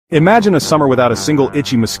Imagine a summer without a single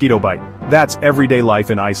itchy mosquito bite. That's everyday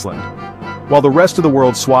life in Iceland. While the rest of the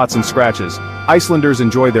world swats and scratches, Icelanders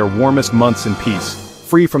enjoy their warmest months in peace,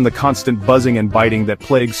 free from the constant buzzing and biting that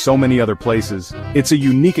plagues so many other places. It's a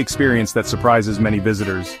unique experience that surprises many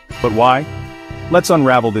visitors. But why? Let's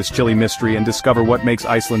unravel this chilly mystery and discover what makes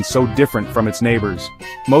Iceland so different from its neighbors.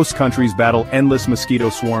 Most countries battle endless mosquito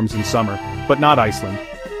swarms in summer, but not Iceland.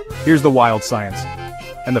 Here's the wild science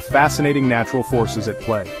and the fascinating natural forces at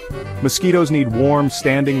play. Mosquitoes need warm,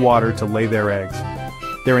 standing water to lay their eggs.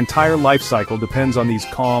 Their entire life cycle depends on these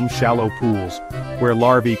calm, shallow pools, where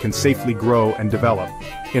larvae can safely grow and develop.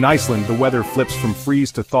 In Iceland, the weather flips from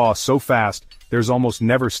freeze to thaw so fast, there's almost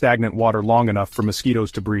never stagnant water long enough for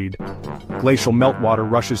mosquitoes to breed. Glacial meltwater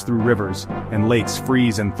rushes through rivers, and lakes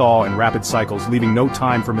freeze and thaw in rapid cycles, leaving no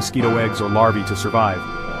time for mosquito eggs or larvae to survive.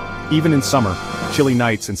 Even in summer, chilly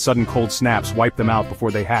nights and sudden cold snaps wipe them out before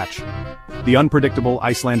they hatch. The unpredictable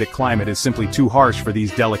Icelandic climate is simply too harsh for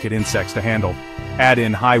these delicate insects to handle. Add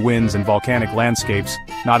in high winds and volcanic landscapes,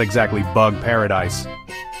 not exactly bug paradise.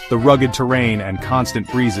 The rugged terrain and constant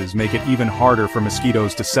breezes make it even harder for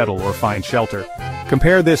mosquitoes to settle or find shelter.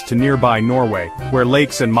 Compare this to nearby Norway, where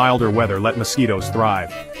lakes and milder weather let mosquitoes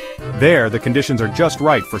thrive. There, the conditions are just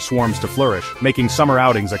right for swarms to flourish, making summer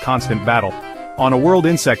outings a constant battle. On a world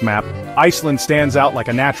insect map, Iceland stands out like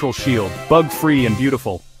a natural shield, bug-free and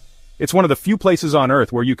beautiful. It's one of the few places on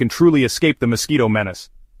Earth where you can truly escape the mosquito menace.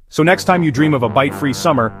 So next time you dream of a bite-free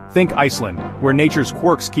summer, think Iceland, where nature's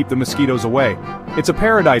quirks keep the mosquitoes away. It's a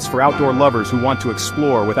paradise for outdoor lovers who want to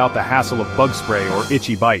explore without the hassle of bug spray or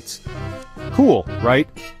itchy bites. Cool, right?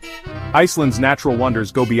 Iceland's natural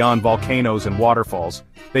wonders go beyond volcanoes and waterfalls.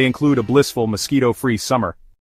 They include a blissful mosquito-free summer,